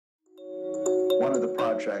One of the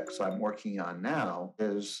projects I'm working on now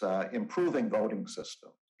is improving voting system.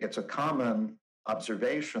 It's a common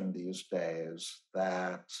observation these days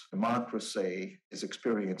that democracy is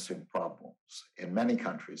experiencing problems in many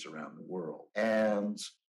countries around the world. And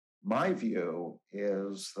my view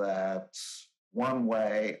is that one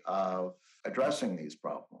way of addressing these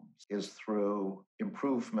problems is through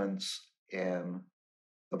improvements in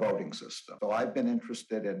the voting system. So I've been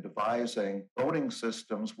interested in devising voting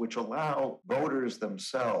systems which allow voters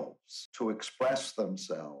themselves to express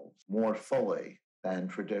themselves more fully than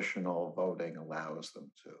traditional voting allows them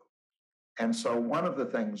to. And so one of the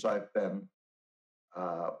things I've been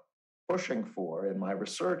pushing for in my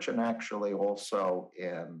research and actually also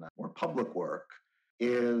in more public work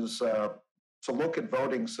is to look at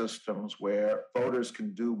voting systems where voters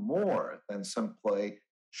can do more than simply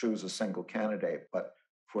choose a single candidate, but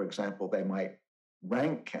for example, they might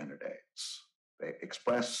rank candidates. They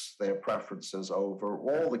express their preferences over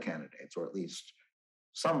all the candidates, or at least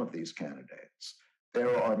some of these candidates.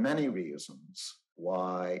 There are many reasons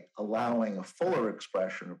why allowing a fuller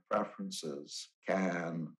expression of preferences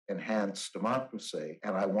can enhance democracy,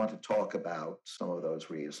 and I want to talk about some of those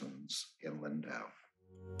reasons in Lindau.